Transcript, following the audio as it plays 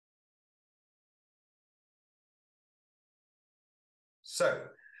So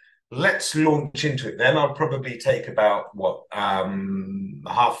let's launch into it then. I'll probably take about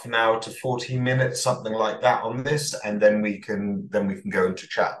half an hour to 40 minutes, something like that on this, and then we can go into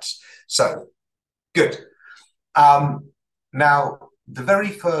chats. So good. Now the very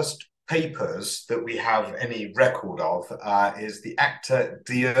first papers that we have any record of is the Acta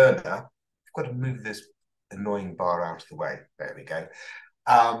Diurna. I've got to move this annoying bar out of the way. There we go.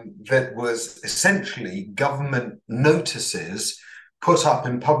 That was essentially government notices put up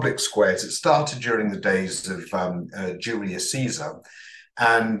in public squares. It started during the days of Julius Caesar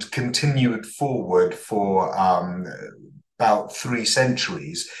and continued forward for about 3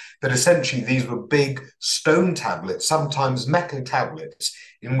 centuries. But essentially, these were big stone tablets, sometimes metal tablets,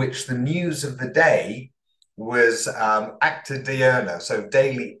 in which the news of the day was acta diurna, so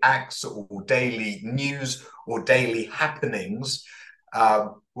daily acts or daily news or daily happenings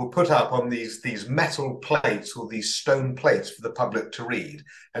were put up on these metal plates or these stone plates for the public to read.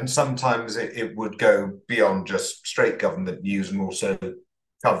 And sometimes it would go beyond just straight government news and also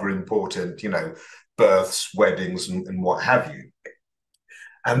cover important, births, weddings, and what have you.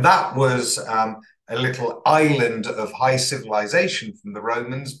 And that was a little island of high civilization from the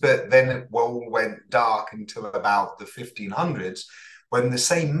Romans, but then it all went dark until about the 1500s, when the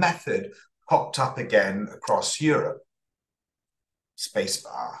same method popped up again across Europe.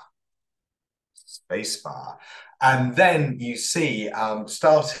 Spacebar. And then you see,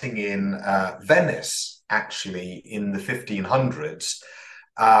 starting in Venice, actually, in the 1500s,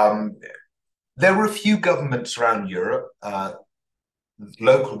 there were a few governments around Europe,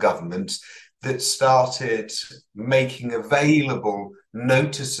 local governments, that started making available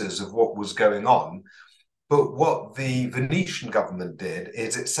notices of what was going on. But what the Venetian government did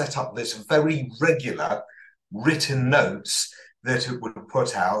is it set up this very regular written notes that it would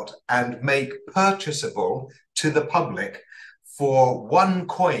put out and make purchasable to the public for one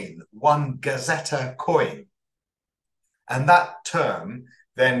coin, one gazzetta coin. And that term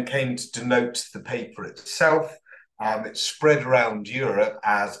then came to denote the paper itself. It spread around Europe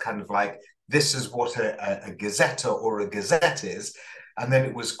as kind of like, this is what a gazzetta or a gazette is. And then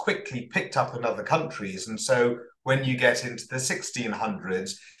it was quickly picked up in other countries. And so when you get into the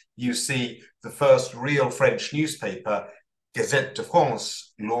 1600s, you see the first real French newspaper, Gazette de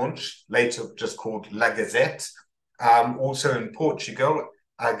France, launched, later just called La Gazette. Also in Portugal,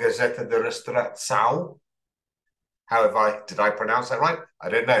 a Gazeta de Restauração. However, did I pronounce that right? I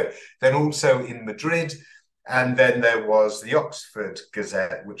don't know. Then also in Madrid, and then there was the Oxford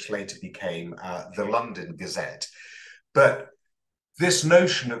Gazette, which later became the London Gazette. But this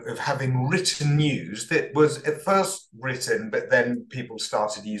notion of having written news that was at first written, but then people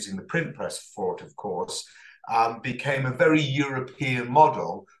started using the print press for it, of course, became a very European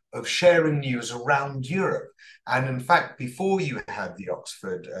model of sharing news around Europe. And in fact, before you had the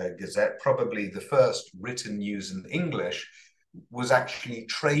Oxford Gazette, probably the first written news in English was actually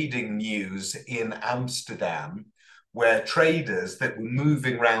trading news in Amsterdam, where traders that were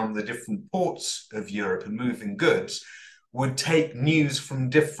moving around the different ports of Europe and moving goods would take news from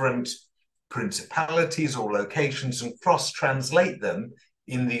different principalities or locations and cross-translate them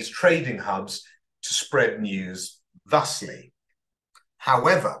in these trading hubs to spread news thusly.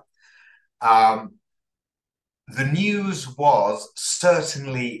 However, the news was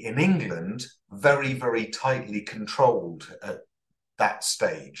certainly in England very, very tightly controlled at that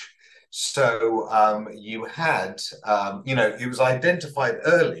stage. So you had, it was identified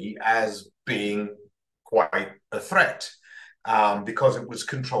early as being quite a threat because it was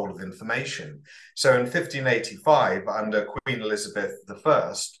control of information. So in 1585, under Queen Elizabeth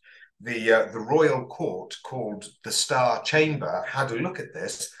I, the royal court, called the Star Chamber, had a look at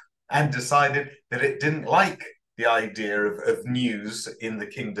this and decided that it didn't like the idea of news in the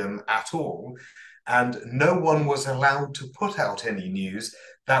kingdom at all. And no one was allowed to put out any news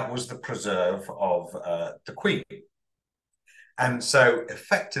that was the preserve of the Queen. And so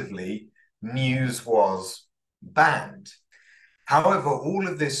effectively, news was banned. However, all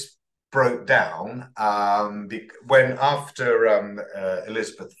of this broke down when after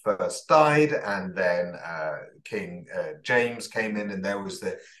Elizabeth I died, and then King James came in, and there was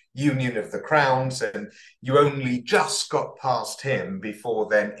the Union of the Crowns, and you only just got past him before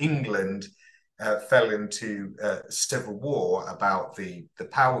then England fell into civil war about the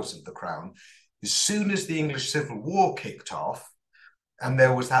powers of the crown. As soon as the English Civil War kicked off, and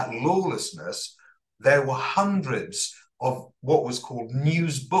there was that lawlessness, there were hundreds of what was called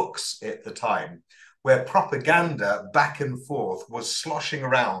news books at the time, where propaganda back and forth was sloshing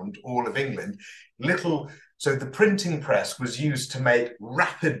around all of England. So the printing press was used to make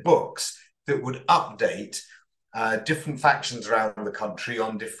rapid books that would update different factions around the country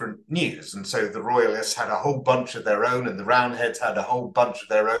on different news. And so the Royalists had a whole bunch of their own, and the Roundheads had a whole bunch of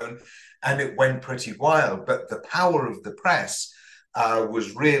their own, and it went pretty wild. But the power of the press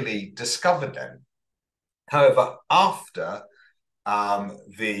was really discovered then. However, after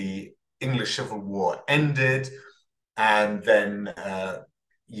the English Civil War ended, and then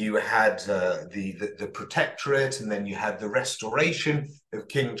you had the Protectorate, and then you had the restoration of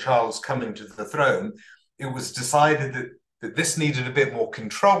King Charles coming to the throne, it was decided that this needed a bit more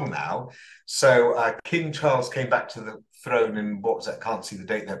control now. So King Charles came back to the throne in, what was that? Can't see the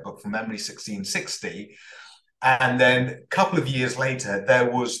date there, but from memory, 1660. And then a couple of years later, there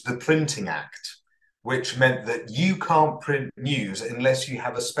was the Printing Act, which meant that you can't print news unless you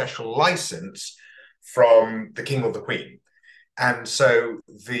have a special license from the King or the Queen. And so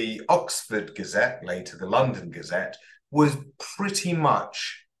the Oxford Gazette, later the London Gazette, was pretty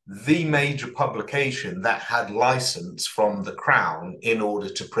much the major publication that had license from the Crown in order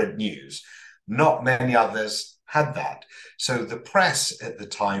to print news. Not many others had that. So the press at the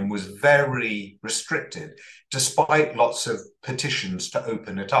time was very restricted, despite lots of petitions to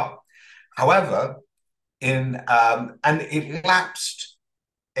open it up. However, and it lapsed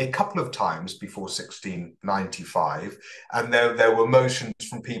a couple of times before 1695, and there were motions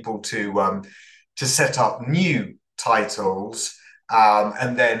from people to set up new titles,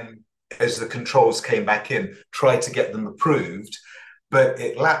 and then as the controls came back in, try to get them approved, but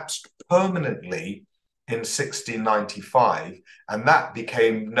it lapsed permanently in 1695, and that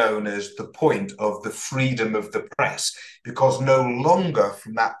became known as the point of the freedom of the press, because no longer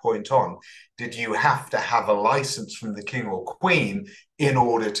from that point on did you have to have a license from the King or Queen in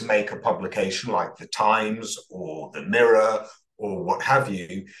order to make a publication like the Times or the Mirror or what have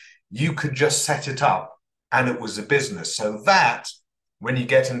you. You could just set it up and it was a business. So that, when you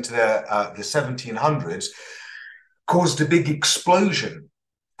get into the 1700s, caused a big explosion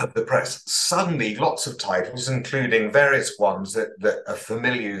of the press. Suddenly, lots of titles, including various ones that are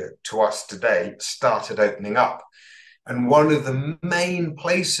familiar to us today, started opening up. And one of the main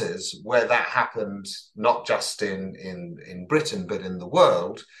places where that happened, not just in Britain, but in the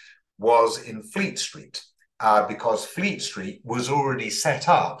world, was in Fleet Street, because Fleet Street was already set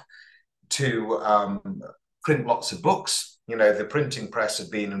up to print lots of books. You know, the printing press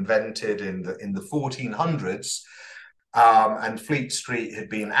had been invented in the 1400s, and Fleet Street had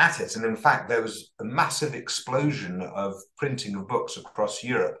been at it. And in fact, there was a massive explosion of printing of books across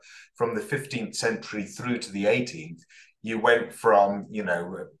Europe from the 15th century through to the 18th. You went from, you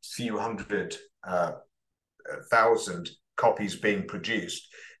know, a few hundred thousand copies being produced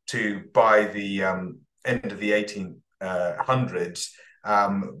to, by the end of the 1800s,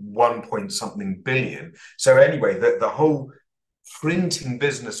 1 point something billion. So anyway, the whole printing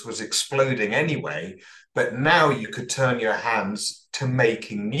business was exploding anyway, but now you could turn your hands to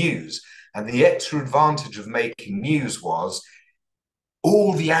making news. And the extra advantage of making news was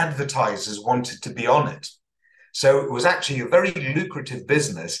all the advertisers wanted to be on it. So it was actually a very lucrative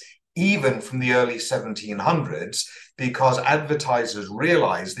business, even from the early 1700s, because advertisers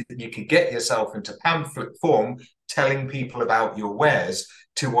realized that you could get yourself into pamphlet form telling people about your wares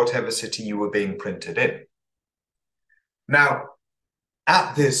to whatever city you were being printed in. Now,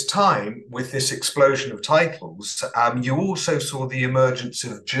 at this time, with this explosion of titles, you also saw the emergence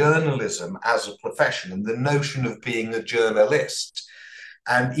of journalism as a profession and the notion of being a journalist.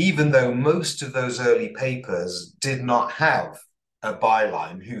 And even though most of those early papers did not have a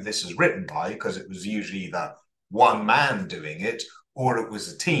byline who this is written by, because it was usually either one man doing it or it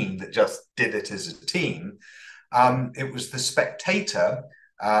was a team that just did it as a team, it was the Spectator,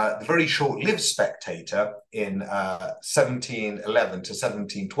 the very short-lived Spectator in 1711 to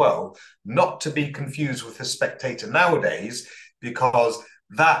 1712, not to be confused with the Spectator nowadays, because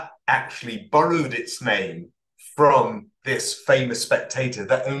that actually borrowed its name from this famous Spectator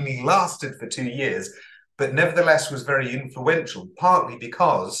that only lasted for 2 years, but nevertheless was very influential, partly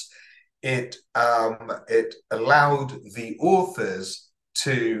because it allowed the authors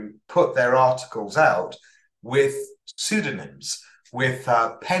to put their articles out with pseudonyms, with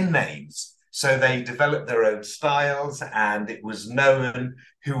pen names. So they developed their own styles, and it was known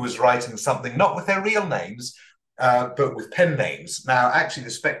who was writing something, not with their real names, but with pen names. Now, actually,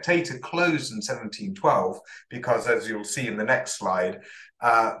 the Spectator closed in 1712 because, as you'll see in the next slide,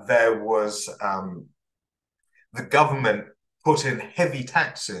 there was the government put in heavy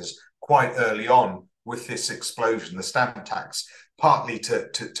taxes quite early on with this explosion, the stamp tax, partly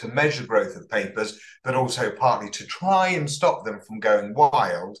to measure growth of papers, but also partly to try and stop them from going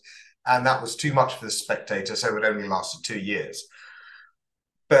wild. And that was too much for the Spectator, so it only lasted 2 years.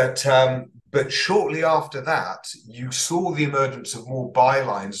 But shortly after that, you saw the emergence of more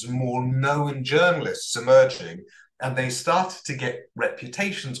bylines and more known journalists emerging, and they started to get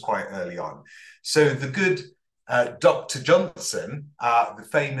reputations quite early on. So the good Dr. Johnson, the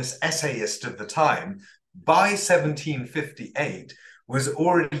famous essayist of the time, by 1758 was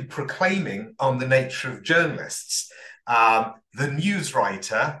already proclaiming on the nature of journalists. The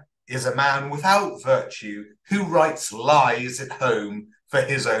newswriter is a man without virtue who writes lies at home for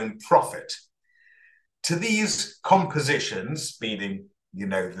his own profit. To these compositions, meaning,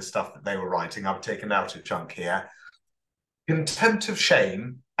 the stuff that they were writing, I've taken out a chunk here, contempt of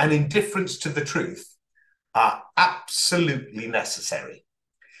shame and indifference to the truth are absolutely necessary.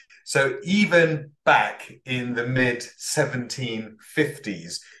 So even back in the mid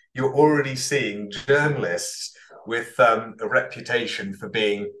 1750s, you're already seeing journalists with a reputation for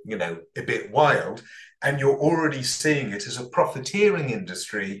being, a bit wild, and you're already seeing it as a profiteering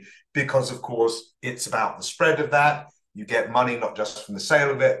industry because, of course, it's about the spread of that. You get money not just from the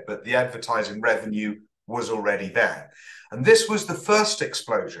sale of it, but the advertising revenue was already there. And this was the first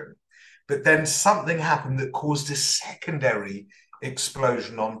explosion. But then something happened that caused a secondary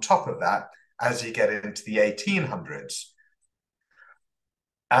explosion on top of that as you get into the 1800s.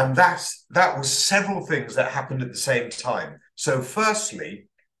 And that was several things that happened at the same time. So firstly,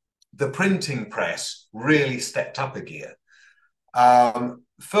 the printing press really stepped up a gear.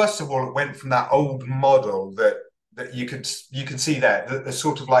 First of all, it went from that old model that you could see there, the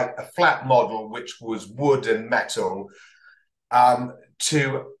sort of like a flat model, which was wood and metal,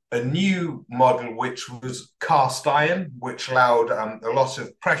 to a new model, which was cast iron, which allowed a lot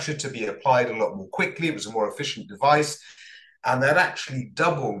of pressure to be applied a lot more quickly. It was a more efficient device. And that actually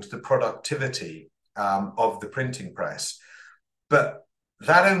doubled the productivity of the printing press. But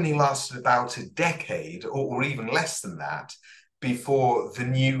that only lasted about a decade or even less than that before the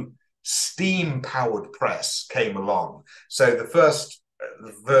new steam-powered press came along. So the first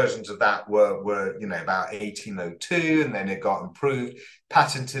versions of that were about 1802, and then it got improved,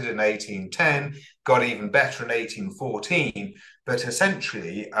 patented in 1810, got even better in 1814. But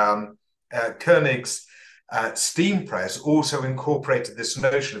essentially, Koenig's steam press also incorporated this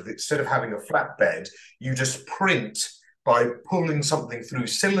notion of, instead of having a flatbed, you just print by pulling something through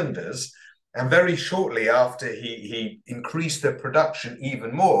cylinders. And very shortly after, he increased the production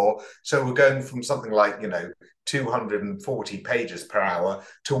even more. So we're going from something like, 240 pages per hour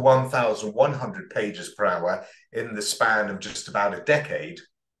to 1,100 pages per hour in the span of just about a decade.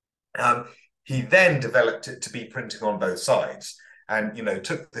 He then developed it to be printing on both sides, and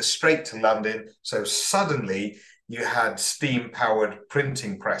took this straight to London. So suddenly you had steam-powered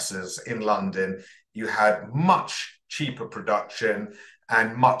printing presses in London. You had much cheaper production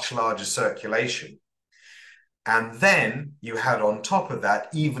and much larger circulation. And then you had on top of that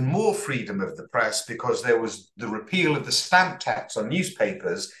even more freedom of the press, because there was the repeal of the stamp tax on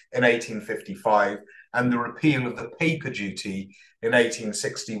newspapers in 1855 and the repeal of the paper duty in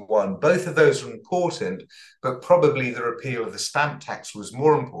 1861. Both of those were important, but probably the repeal of the stamp tax was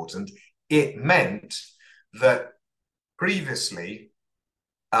more important. It meant that previously,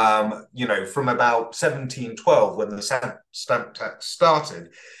 from about 1712, when the stamp tax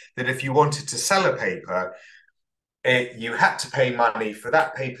started, that if you wanted to sell a paper, you had to pay money for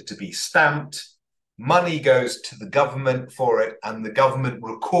that paper to be stamped. Money goes to the government for it, and the government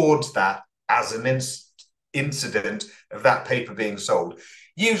records that as an incident of that paper being sold.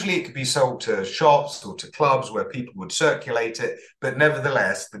 Usually it could be sold to shops or to clubs where people would circulate it, but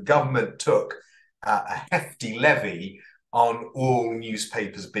nevertheless, the government took a hefty levy on all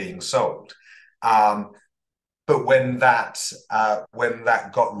newspapers being sold. But when that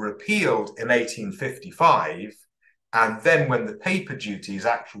got repealed in 1855, and then when the paper duties,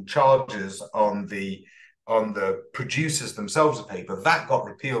 actual charges on the producers themselves of paper, that got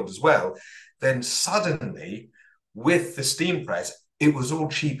repealed as well, then suddenly, with the steam press, it was all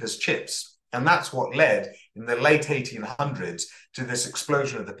cheap as chips. And that's what led in the late 1800s to this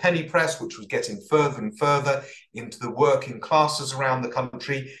explosion of the penny press, which was getting further and further into the working classes around the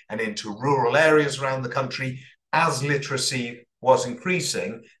country and into rural areas around the country, as literacy was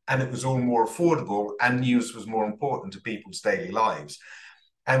increasing and it was all more affordable and news was more important to people's daily lives.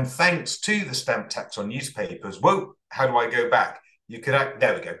 And thanks to the stamp tax on newspapers, whoa, how do I go back?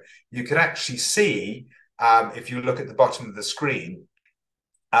 There we go. You could actually see, if you look at the bottom of the screen,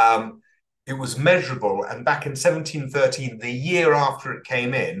 it was measurable. And back in 1713, the year after it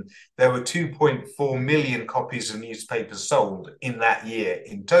came in, there were 2.4 million copies of newspapers sold in that year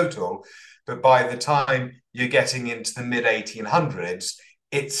in total. But by the time you're getting into the mid 1800s,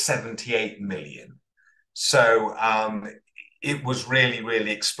 it's 78 million. So it was really,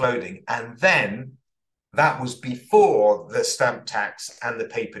 really exploding. And then that was before the stamp tax and the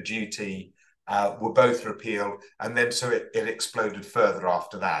paper duty were both repealed, and then so it exploded further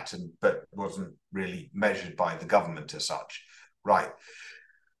after that, but wasn't really measured by the government as such. Right.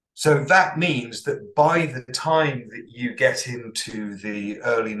 So that means that by the time that you get into the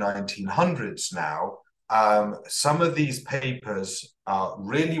early 1900s now, some of these papers are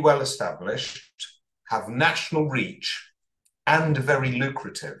really well established, have national reach, and are very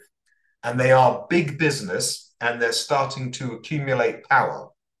lucrative. And they are big business, and they're starting to accumulate power.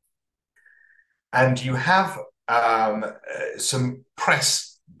 And you have some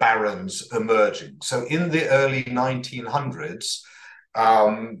press barons emerging. So in the early 1900s,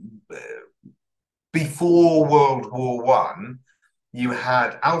 before World War One, you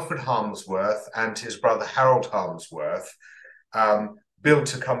had Alfred Harmsworth and his brother Harold Harmsworth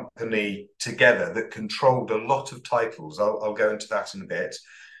built a company together that controlled a lot of titles. I'll go into that in a bit.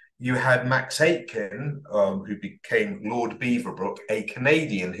 You had Max Aitken, who became Lord Beaverbrook, a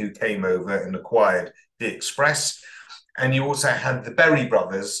Canadian who came over and acquired the Express. And you also had the Berry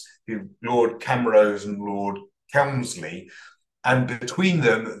brothers, Lord Camrose and Lord Kelmsley. And between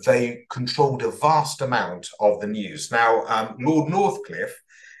them, they controlled a vast amount of the news. Now, Lord Northcliffe,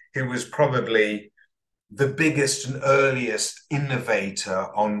 who was probably the biggest and earliest innovator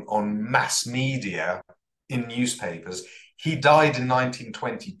on mass media in newspapers, he died in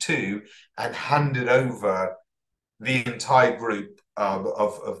 1922 and handed over the entire group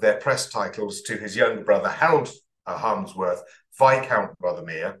of their press titles to his younger brother, Harold Harmsworth, Viscount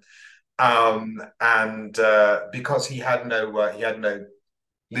Rothermere. Because he had no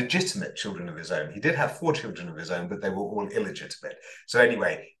legitimate children of his own. He did have 4 children of his own, but they were all illegitimate. So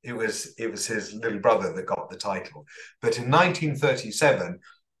anyway, it was his little brother that got the title. But in 1937,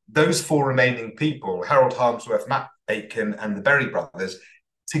 those 4 remaining people, Harold Harmsworth, Matt Aitken, and the Berry brothers,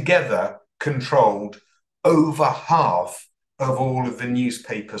 together controlled over half of all of the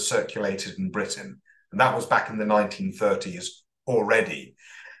newspapers circulated in Britain. And that was back in the 1930s already.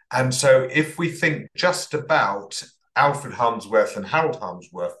 And so if we think just about Alfred Harmsworth and Harold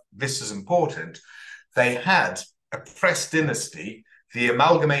Harmsworth, this is important. They had a press dynasty, the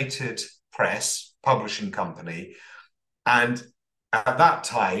Amalgamated Press Publishing Company, and at that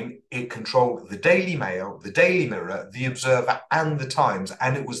time, it controlled the Daily Mail, the Daily Mirror, the Observer, and the Times,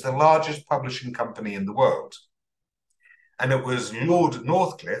 and it was the largest publishing company in the world. And it was Lord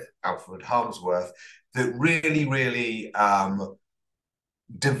Northcliffe, Alfred Harmsworth, that really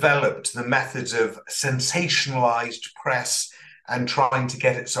developed the methods of sensationalized press and trying to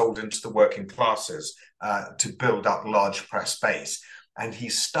get it sold into the working classes to build up large press base. And he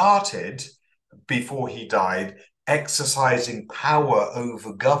started, before he died, exercising power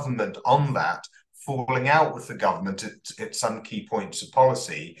over government on that, falling out with the government at some key points of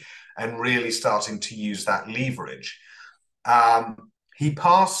policy, and really starting to use that leverage. He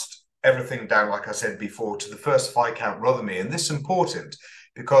passed everything down, like I said before, to the first Viscount Rothermere, and this is important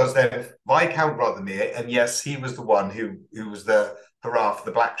because then Viscount Rothermere, and yes, he was the one who was the hurrah for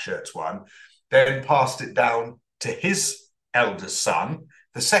the black shirts one, then passed it down to his eldest son,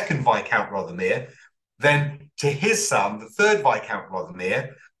 the second Viscount Rothermere, then to his son, the third Viscount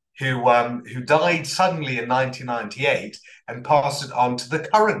Rothermere, who died suddenly in 1998, and passed it on to the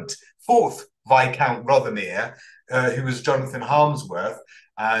current fourth Viscount Rothermere, who was Jonathan Harmsworth,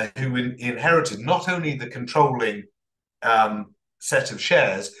 who inherited not only the controlling set of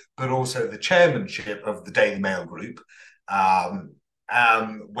shares, but also the chairmanship of the Daily Mail Group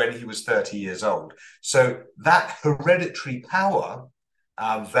when he was 30 years old. So that hereditary power,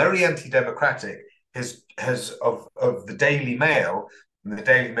 very anti-democratic, of the Daily Mail and the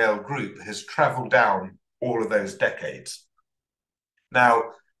Daily Mail Group has travelled down all of those decades. Now,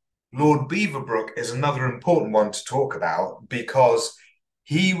 Lord Beaverbrook is another important one to talk about because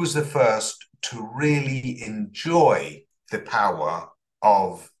he was the first to really enjoy the power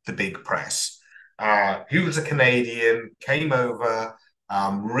of the big press. He was a Canadian, came over,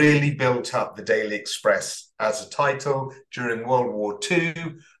 really built up the Daily Express as a title during World War II.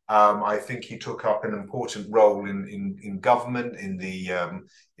 I think he took up an important role in government, in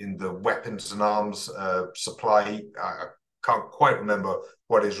the weapons and arms supply. I can't quite remember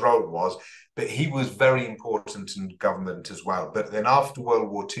what his role was, but he was very important in government as well. But then after World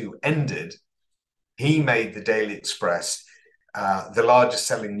War II ended, he made the Daily Express the largest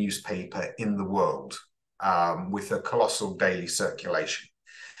selling newspaper in the world, with a colossal daily circulation.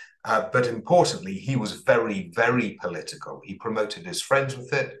 But importantly, he was very, very political. He promoted his friends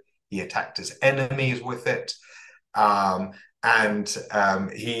with it. He attacked his enemies with it. And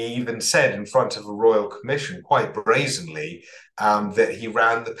he even said in front of a royal commission, quite brazenly, that he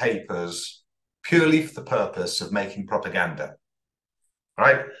ran the papers purely for the purpose of making propaganda.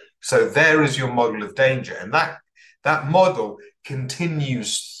 Right? So there is your model of danger. And that model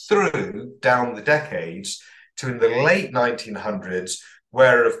continues through down the decades to in the late 1900s,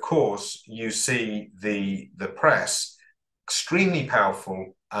 where, of course, you see the press extremely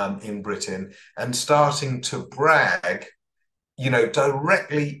powerful in Britain and starting to brag,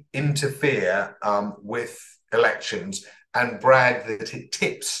 directly interfere with elections and brag that it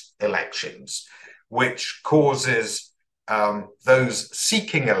tips elections, which causes those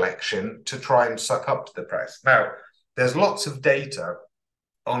seeking election to try and suck up to the press. Now, there's lots of data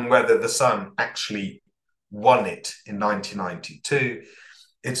on whether the Sun actually won it in 1992.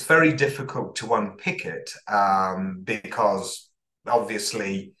 It's very difficult to unpick it because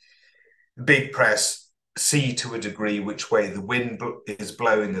obviously big press see to a degree which way the wind is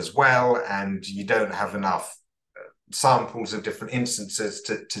blowing as well, and you don't have enough samples of different instances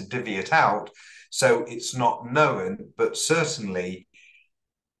to divvy it out. So it's not known, but certainly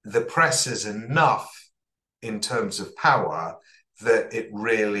the press is enough in terms of power that it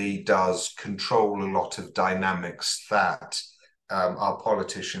really does control a lot of dynamics that our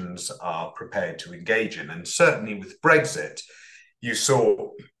politicians are prepared to engage in. And certainly with Brexit, you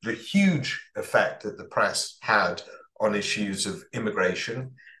saw the huge effect that the press had on issues of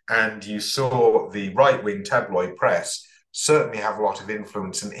immigration, and you saw the right-wing tabloid press certainly have a lot of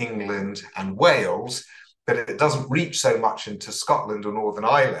influence in England and Wales, but it doesn't reach so much into Scotland or Northern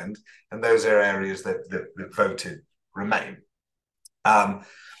Ireland, and those are areas that voted Remain.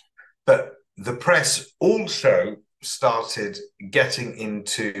 But the press also started getting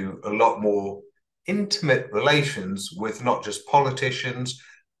into a lot more intimate relations with not just politicians,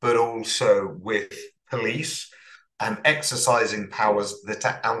 but also with police, and exercising powers that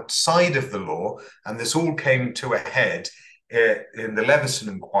are outside of the law. And this all came to a head in the Leveson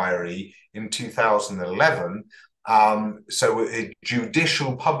inquiry in 2011. So a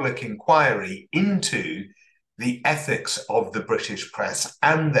judicial public inquiry into the ethics of the British press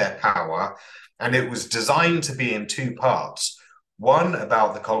and their power. And it was designed to be in two parts. One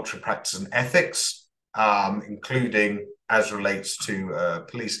about the culture, practice, and ethics, including as relates to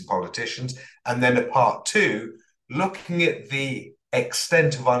police and politicians. And then a part two, looking at the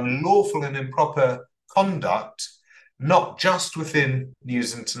extent of unlawful and improper conduct, not just within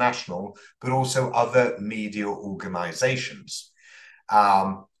News International, but also other media organizations.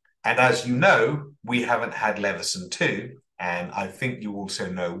 And as you know, we haven't had Leveson 2, and I think you also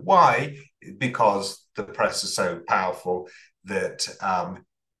know why, because the press is so powerful that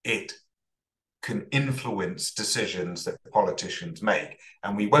it can influence decisions that politicians make.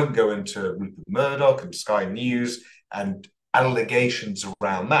 And we won't go into Rupert Murdoch and Sky News and allegations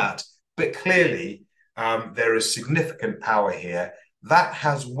around that, but clearly there is significant power here. That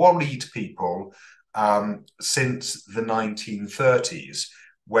has worried people since the 1930s,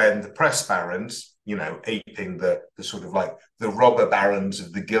 when the press barons, aping the sort of like the robber barons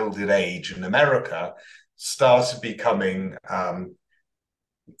of the Gilded Age in America, started becoming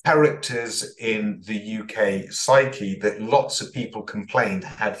characters in the UK psyche that lots of people complained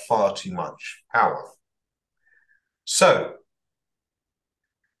had far too much power. So,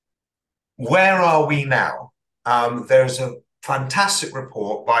 where are we now? There's a fantastic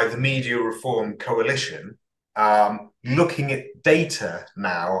report by the Media Reform Coalition looking at data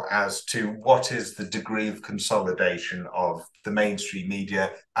now as to what is the degree of consolidation of the mainstream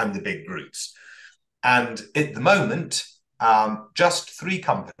media and the big groups. And at the moment, just three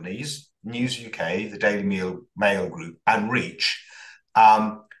companies, News UK, the Daily Mail Group, and Reach,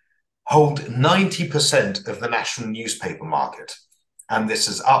 hold 90% of the national newspaper market. And this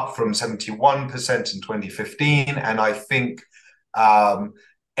is up from 71% in 2015, and I think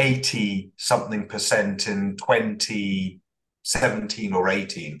 80-something% in 2017 or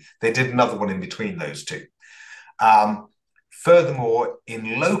 18. They did another one in between those two. Furthermore,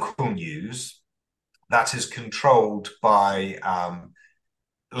 in local news, that is controlled by,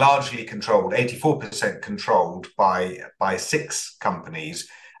 largely controlled, 84% controlled by six companies.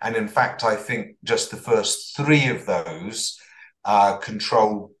 And in fact, I think just the first three of those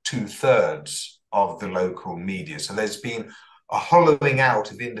control 2/3 of the local media. So there's been a hollowing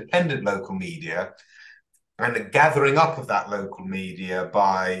out of independent local media and a gathering up of that local media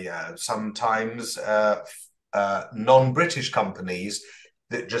by sometimes non-British companies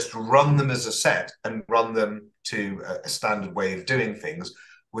that just run them as a set and run them to a standard way of doing things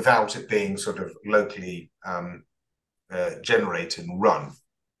without it being sort of locally generated and run.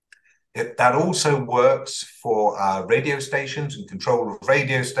 That also works for radio stations and control of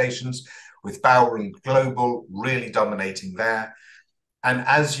radio stations, with Bauer and Global really dominating there. And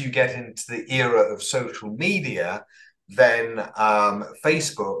as you get into the era of social media, then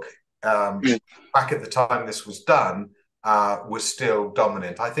Facebook, back at the time this was done, was still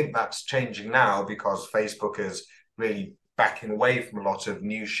dominant. I think that's changing now because Facebook is really backing away from a lot of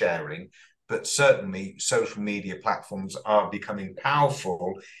news sharing. But certainly social media platforms are becoming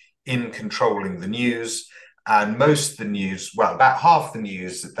powerful in controlling the news. And most of the news, well, about half the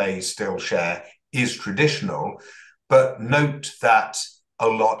news that they still share is traditional. But note that a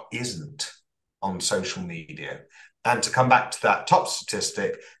lot isn't on social media. And to come back to that top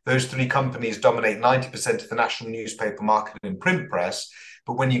statistic, those three companies dominate 90% of the national newspaper market and print press.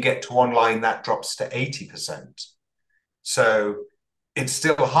 But when you get to online, that drops to 80%. So it's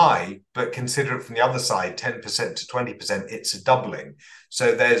still high, but consider it from the other side, 10% to 20%, it's a doubling.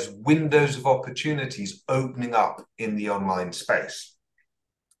 So there's windows of opportunities opening up in the online space.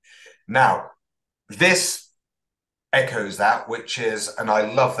 Now, this echoes that, which is, and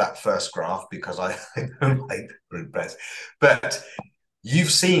I love that first graph because I don't like the print press, but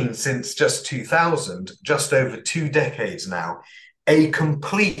you've seen since just 2000, just over 2 decades now, a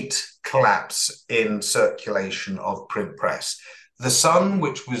complete collapse in circulation of print press. The Sun,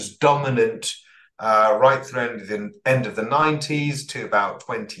 which was dominant right through the end of the 90s to about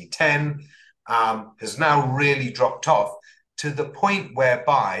 2010, has now really dropped off to the point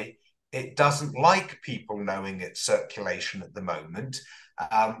whereby it doesn't like people knowing its circulation at the moment.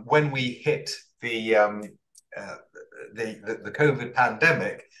 When we hit the COVID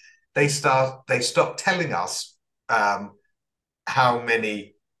pandemic, they stopped telling us how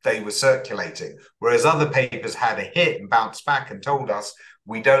many they were circulating, whereas other papers had a hit and bounced back and told us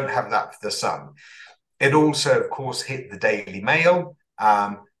we don't have that for the Sun. It also, of course, hit the Daily Mail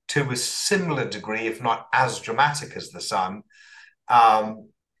to a similar degree, if not as dramatic as the Sun.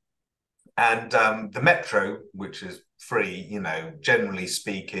 And the Metro, which is free, you know, generally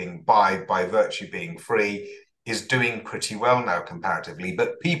speaking, by virtue of being free, is doing pretty well now comparatively,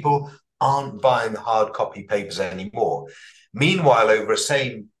 but people aren't buying hard copy papers anymore. Meanwhile, over a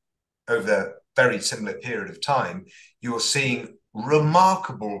very similar period of time, you're seeing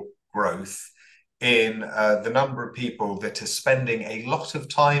remarkable growth in the number of people that are spending a lot of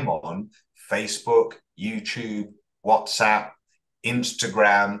time on Facebook, YouTube, WhatsApp,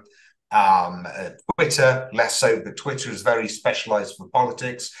 Instagram, Twitter, less so, but Twitter is very specialized for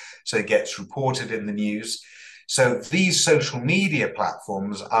politics, so it gets reported in the news. So these social media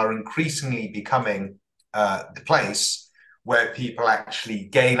platforms are increasingly becoming the place where people actually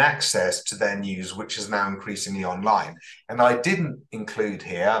gain access to their news, which is now increasingly online. And I didn't include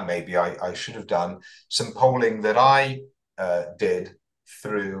here, maybe I should have done, some polling that I did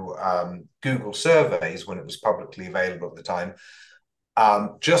through Google surveys when it was publicly available at the time,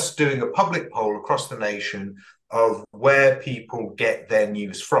 just doing a public poll across the nation of where people get their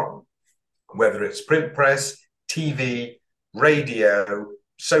news from, whether it's print press, TV, radio,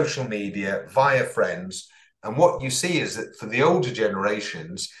 social media, via friends. And what you see is that for the older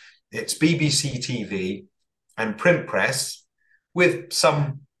generations, it's BBC TV and print press with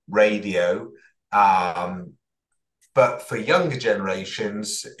some radio. But for younger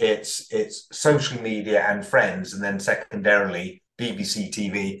generations, it's social media and friends, and then secondarily, BBC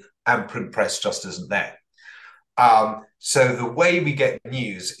TV and print press just isn't there. So the way we get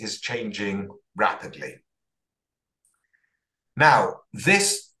news is changing rapidly. Now,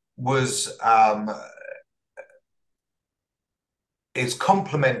 this was is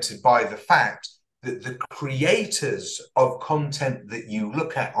complemented by the fact that the creators of content that you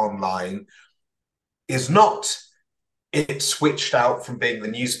look at online is not it switched out from being the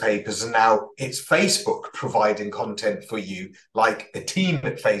newspapers and now it's Facebook providing content for you, like a team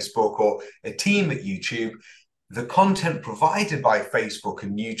at Facebook or a team at YouTube. The content provided by Facebook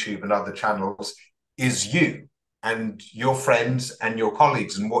and YouTube and other channels is you and your friends and your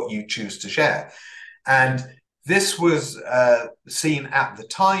colleagues and what you choose to share. And this was seen at the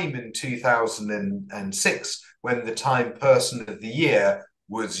time in 2006 when the Time Person of the Year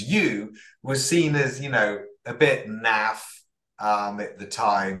was seen as, you know, a bit naff at the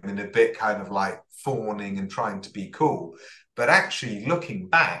time and a bit kind of like fawning and trying to be cool. But actually looking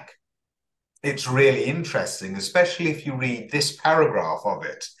back, it's really interesting, especially if you read this paragraph of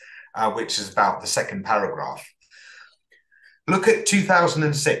it, which is about the second paragraph. Look at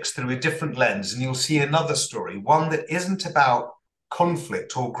 2006 through a different lens and you'll see another story, one that isn't about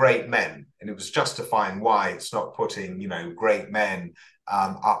conflict or great men. And it was justifying why it's not putting, you know, great men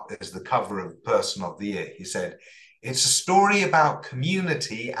up as the cover of Person of the Year. He said, It's a story about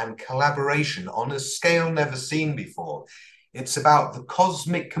community and collaboration on a scale never seen before. It's about the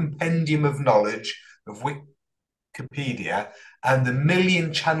cosmic compendium of knowledge of Wikipedia and the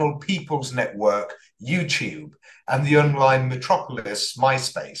million-channel People's Network, YouTube, and the online metropolis,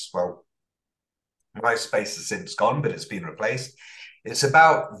 MySpace. Well, MySpace has since gone, but it's been replaced. It's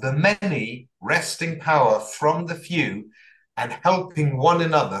about the many wresting power from the few and helping one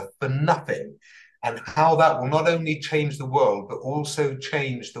another for nothing, and how that will not only change the world, but also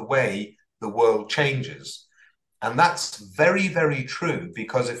change the way the world changes. And that's very, very true,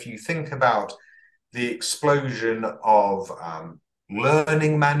 because if you think about the explosion of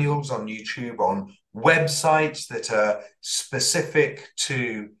learning manuals on YouTube, on websites that are specific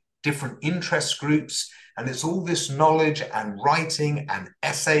to different interest groups, and it's all this knowledge and writing and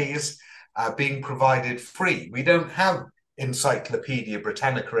essays being provided free. We don't have Encyclopedia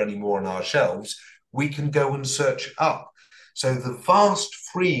Britannica anymore on our shelves. We can go and search up. So the vast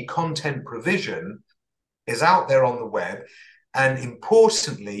free content provision is out there on the web, and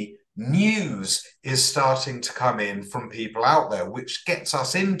importantly, news is starting to come in from people out there, which gets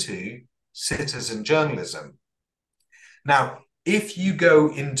us into citizen journalism. Now, if you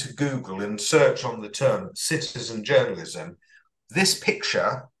go into Google and search on the term citizen journalism, this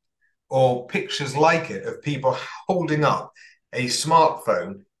picture or pictures like it of people holding up a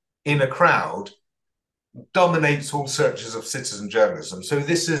smartphone in a crowd dominates all searches of citizen journalism. So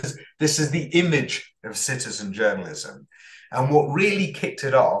this is the image of citizen journalism. And what really kicked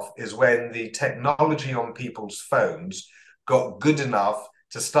it off is when the technology on people's phones got good enough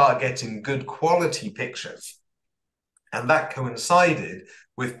to start getting good quality pictures. And that coincided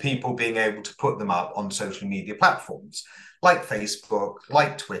with people being able to put them up on social media platforms like Facebook,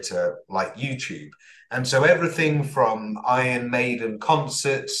 like Twitter, like YouTube. And so everything from Iron Maiden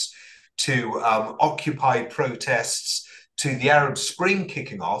concerts to Occupy protests to the Arab Spring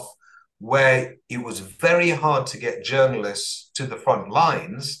kicking off, where it was very hard to get journalists to the front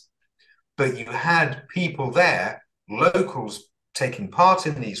lines, but you had people there, locals taking part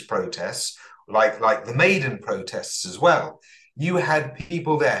in these protests, like the Maiden protests as well. You had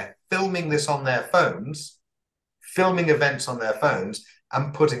people there filming this on their phones, filming events on their phones,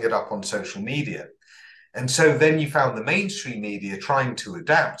 and putting it up on social media. And so then you found the mainstream media trying to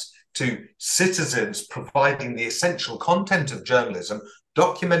adapt to citizens providing the essential content of journalism,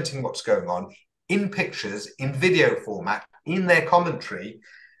 documenting what's going on in pictures, in video format, in their commentary.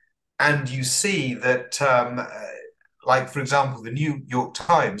 And you see that, like, for example, the New York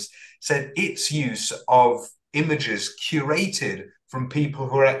Times said its use of images curated from people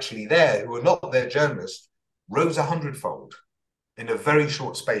who are actually there, who are not their journalists, rose 100-fold in a very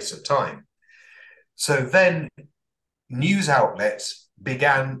short space of time. So then news outlets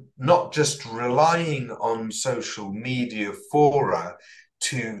began not just relying on social media fora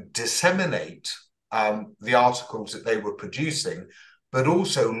to disseminate the articles that they were producing, but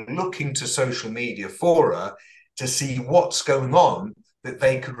also looking to social media fora to see what's going on that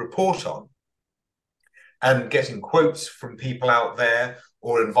they could report on, and getting quotes from people out there,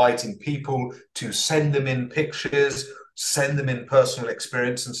 or inviting people to send them in pictures, send them in personal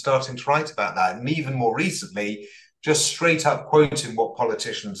experience, and starting to write about that. And even more recently, just straight up quoting what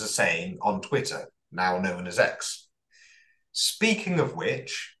politicians are saying on Twitter, now known as X. Speaking of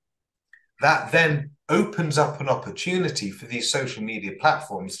which, that then opens up an opportunity for these social media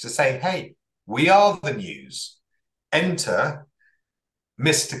platforms to say, hey, we are the news. Enter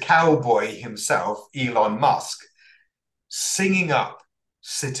Mr. Cowboy himself, Elon Musk, singing up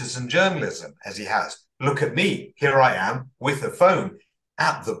citizen journalism as he has. Look at me, here I am with a phone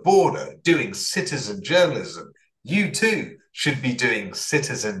at the border doing citizen journalism. You too should be doing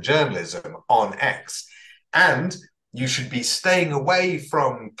citizen journalism on X. And you should be staying away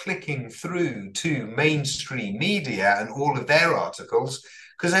from clicking through to mainstream media and all of their articles,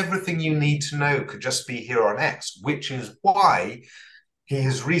 because everything you need to know could just be here on X, which is why he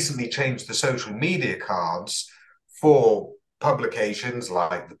has recently changed the social media cards for publications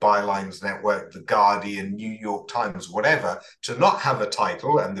like the Bylines Network, the Guardian, New York Times, whatever, to not have a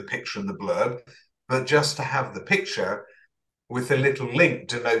title and the picture and the blurb, but just to have the picture with a little link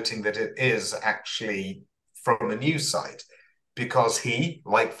denoting that it is actually from a news site, because he,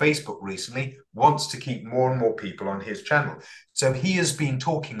 like Facebook recently, wants to keep more and more people on his channel. So he has been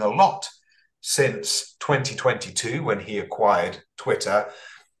talking a lot since 2022, when he acquired Twitter,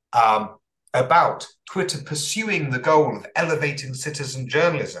 about Twitter pursuing the goal of elevating citizen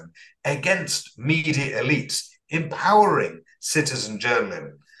journalism against media elites, empowering citizen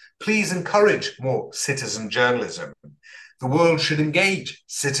journalism. Please encourage more citizen journalism. the world should engage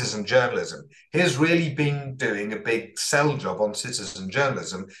citizen journalism. He's really been doing a big sell job on citizen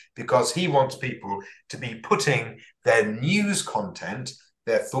journalism because he wants people to be putting their news content,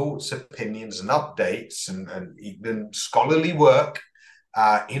 their thoughts, opinions, and updates, and even scholarly work,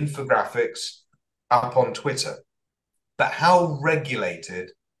 infographics, up on Twitter. But how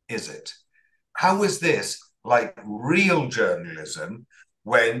regulated is it? How is this like real journalism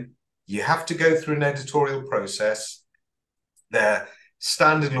when you have to go through an editorial process? There are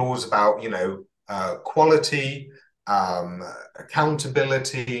standard laws about, quality,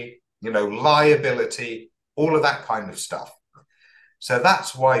 accountability, liability, all of that kind of stuff. So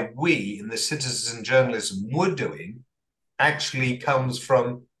that's why we in the citizen journalism we're doing actually comes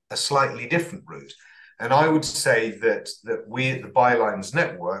from a slightly different route. And I would say that we at the Bylines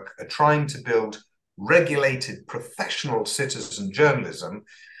Network are trying to build regulated professional citizen journalism.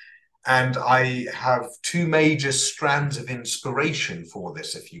 And I have two major strands of inspiration for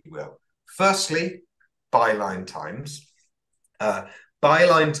this, if you will. Firstly, Byline Times.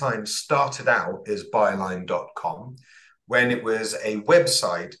 Byline Times started out as byline.com when it was a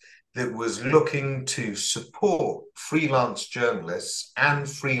website that was looking to support freelance journalists and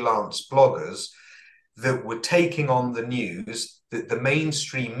freelance bloggers that were taking on the news that the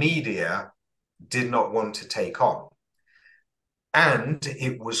mainstream media did not want to take on. And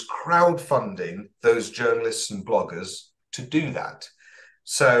it was crowdfunding those journalists and bloggers to do that.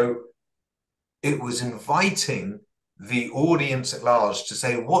 So it was inviting the audience at large to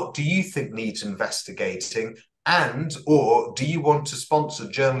say, what do you think needs investigating? And, or do you want to sponsor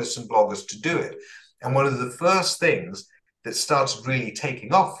journalists and bloggers to do it? And one of the first things that started really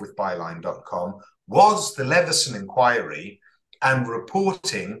taking off with byline.com was the Leveson inquiry and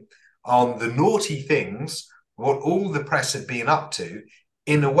reporting on the naughty things, what all the press had been up to,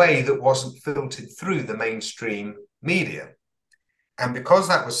 in a way that wasn't filtered through the mainstream media. And because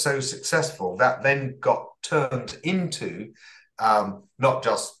that was so successful, that then got turned into not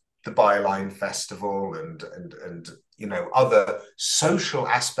just the Byline Festival and other social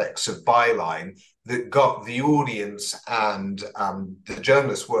aspects of Byline that got the audience and the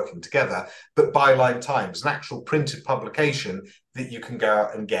journalists working together, but Byline Times, an actual printed publication that you can go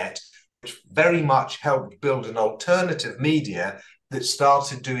out and get, which very much helped build an alternative media that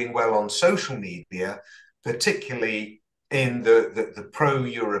started doing well on social media, particularly in the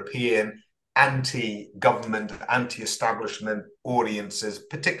pro-European, anti-government, anti-establishment audiences,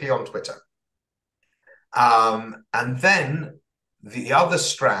 particularly on Twitter. And then the other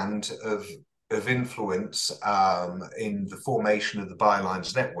strand of influence in the formation of the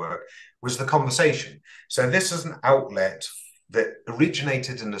Bylines Network was the conversation. So this is an outlet that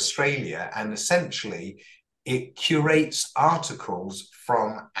originated in Australia, and essentially it curates articles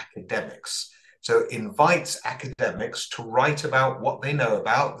from academics. So it invites academics to write about what they know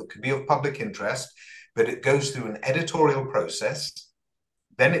about that could be of public interest, but it goes through an editorial process.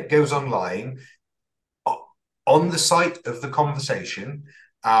 Then it goes online on the site of the conversation,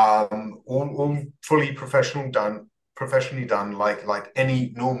 all fully professionally done, like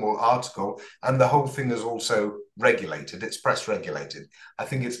any normal article, and the whole thing is also regulated. It's press regulated. I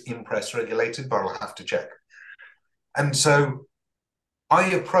think it's in-press regulated, but I'll have to check. And so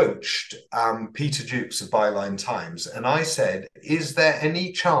I approached Peter Jukes of Byline Times, and I said, is there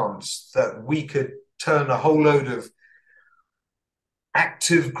any chance that we could turn a whole load of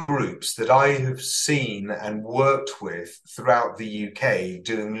active groups that I have seen and worked with throughout the UK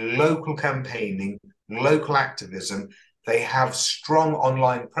doing local campaigning, local activism? They have strong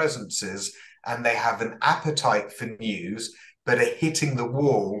online presences and they have an appetite for news, but are hitting the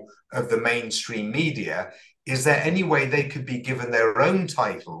wall of the mainstream media. Is there any way they could be given their own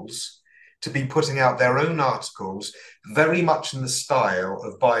titles to be putting out their own articles, very much in the style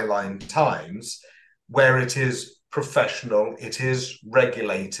of Byline Times, where it is professional, it is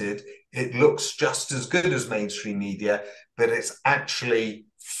regulated, it looks just as good as mainstream media, but it's actually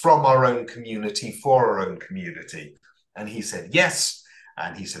from our own community, for our own community? And he said, yes.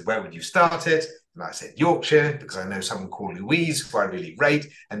 And he said, where would you start it? And I said, Yorkshire, because I know someone called Louise, who I really rate,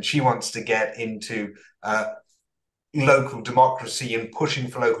 and she wants to get into local democracy and pushing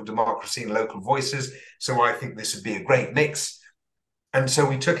for local democracy and local voices. So I think this would be a great mix. And so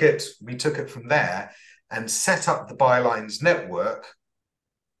we took it from there and set up the Bylines Network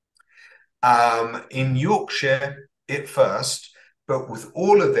in Yorkshire at first, but with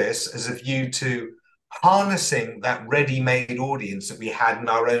all of this as a view to harnessing that ready-made audience that we had in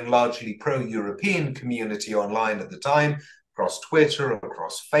our own largely pro-European community online at the time, across Twitter,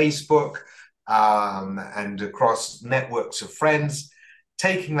 across Facebook, and across networks of friends,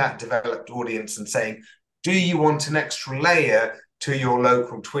 taking that developed audience and saying, Do you want an extra layer to your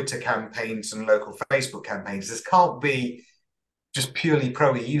local Twitter campaigns and local Facebook campaigns? This can't be just purely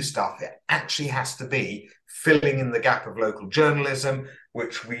pro-EU stuff. It actually has to be filling in the gap of local journalism,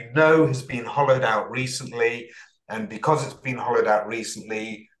 which we know has been hollowed out recently. And because it's been hollowed out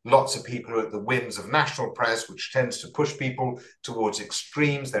recently, lots of people are at the whims of national press, which tends to push people towards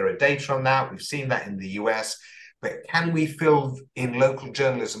extremes. There are data on that. We've seen that in the US. But can we fill in local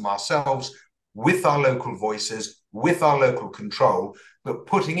journalism ourselves with our local voices, with our local control, but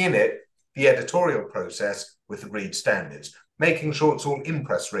putting in it the editorial process with agreed standards, making sure it's all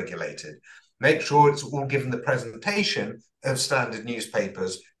impress regulated, make sure it's all given the presentation of standard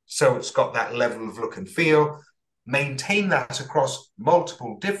newspapers so it's got that level of look and feel, maintain that across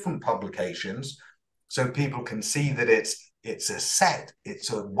multiple different publications so people can see that it's a set,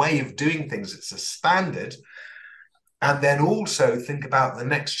 it's a way of doing things, it's a standard. And then also think about the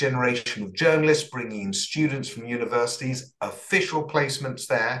next generation of journalists, bringing in students from universities, official placements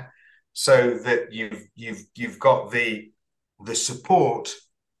there, so that you've got the support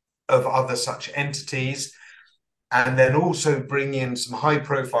of other such entities, and then also bring in some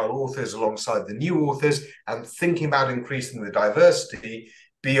high-profile authors alongside the new authors, and thinking about increasing the diversity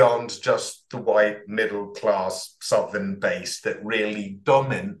beyond just the white middle-class southern base that really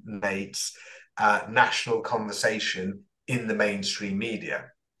dominates national conversation in the mainstream media.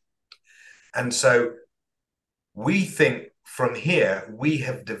 And so we think from here, we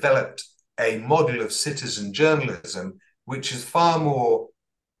have developed a model of citizen journalism which is far more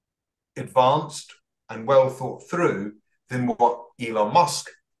advanced and well thought through than what Elon Musk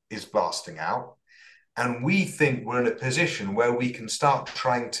is blasting out. And we think we're in a position where we can start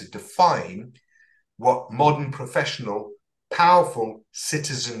trying to define what modern, professional, powerful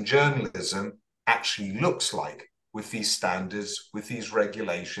citizen journalism actually looks like with these standards, with these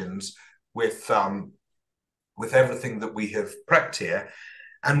regulations, with everything that we have prepped here.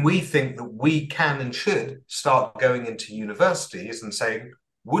 And we think that we can and should start going into universities and saying,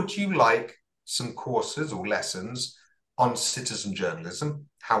 would you like some courses or lessons on citizen journalism,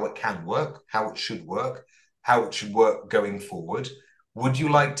 how it can work, how it should work going forward? Would you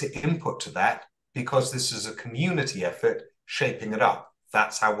like to input to that? Because this is a community effort shaping it up.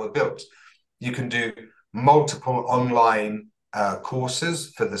 That's how we're built. You can do multiple online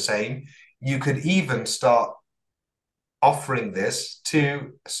courses for the same. You could even start offering this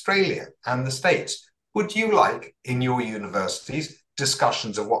to Australia and the States. Would you like in your universities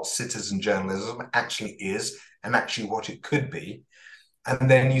discussions of what citizen journalism actually is and actually what it could be? And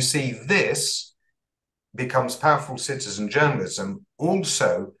then you see this becomes powerful citizen journalism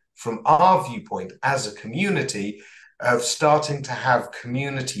also from our viewpoint as a community of starting to have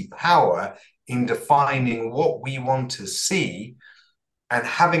community power in defining what we want to see and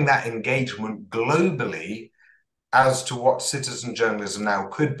having that engagement globally as to what citizen journalism now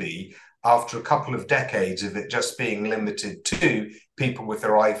could be after a couple of decades of it just being limited to people with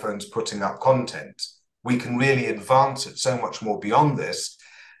their iPhones putting up content. We can really advance it so much more beyond this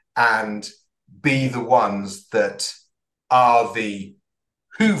and be the ones that are the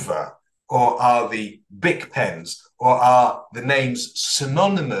Hoover or are the Bic pens or are the names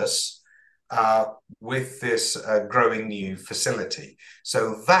synonymous with this growing new facility.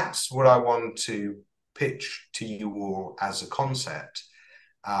 So that's what I want to pitch to you all as a concept,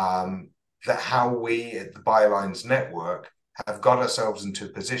 that how we at the Bylines Network have got ourselves into a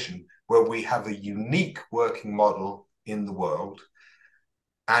position where we have a unique working model in the world,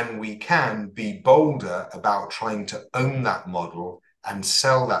 and we can be bolder about trying to own that model and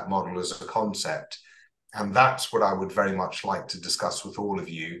sell that model as a concept. And that's what I would very much like to discuss with all of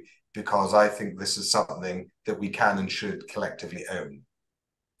you, because I think this is something that we can and should collectively own.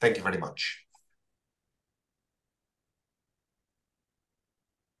 Thank you very much.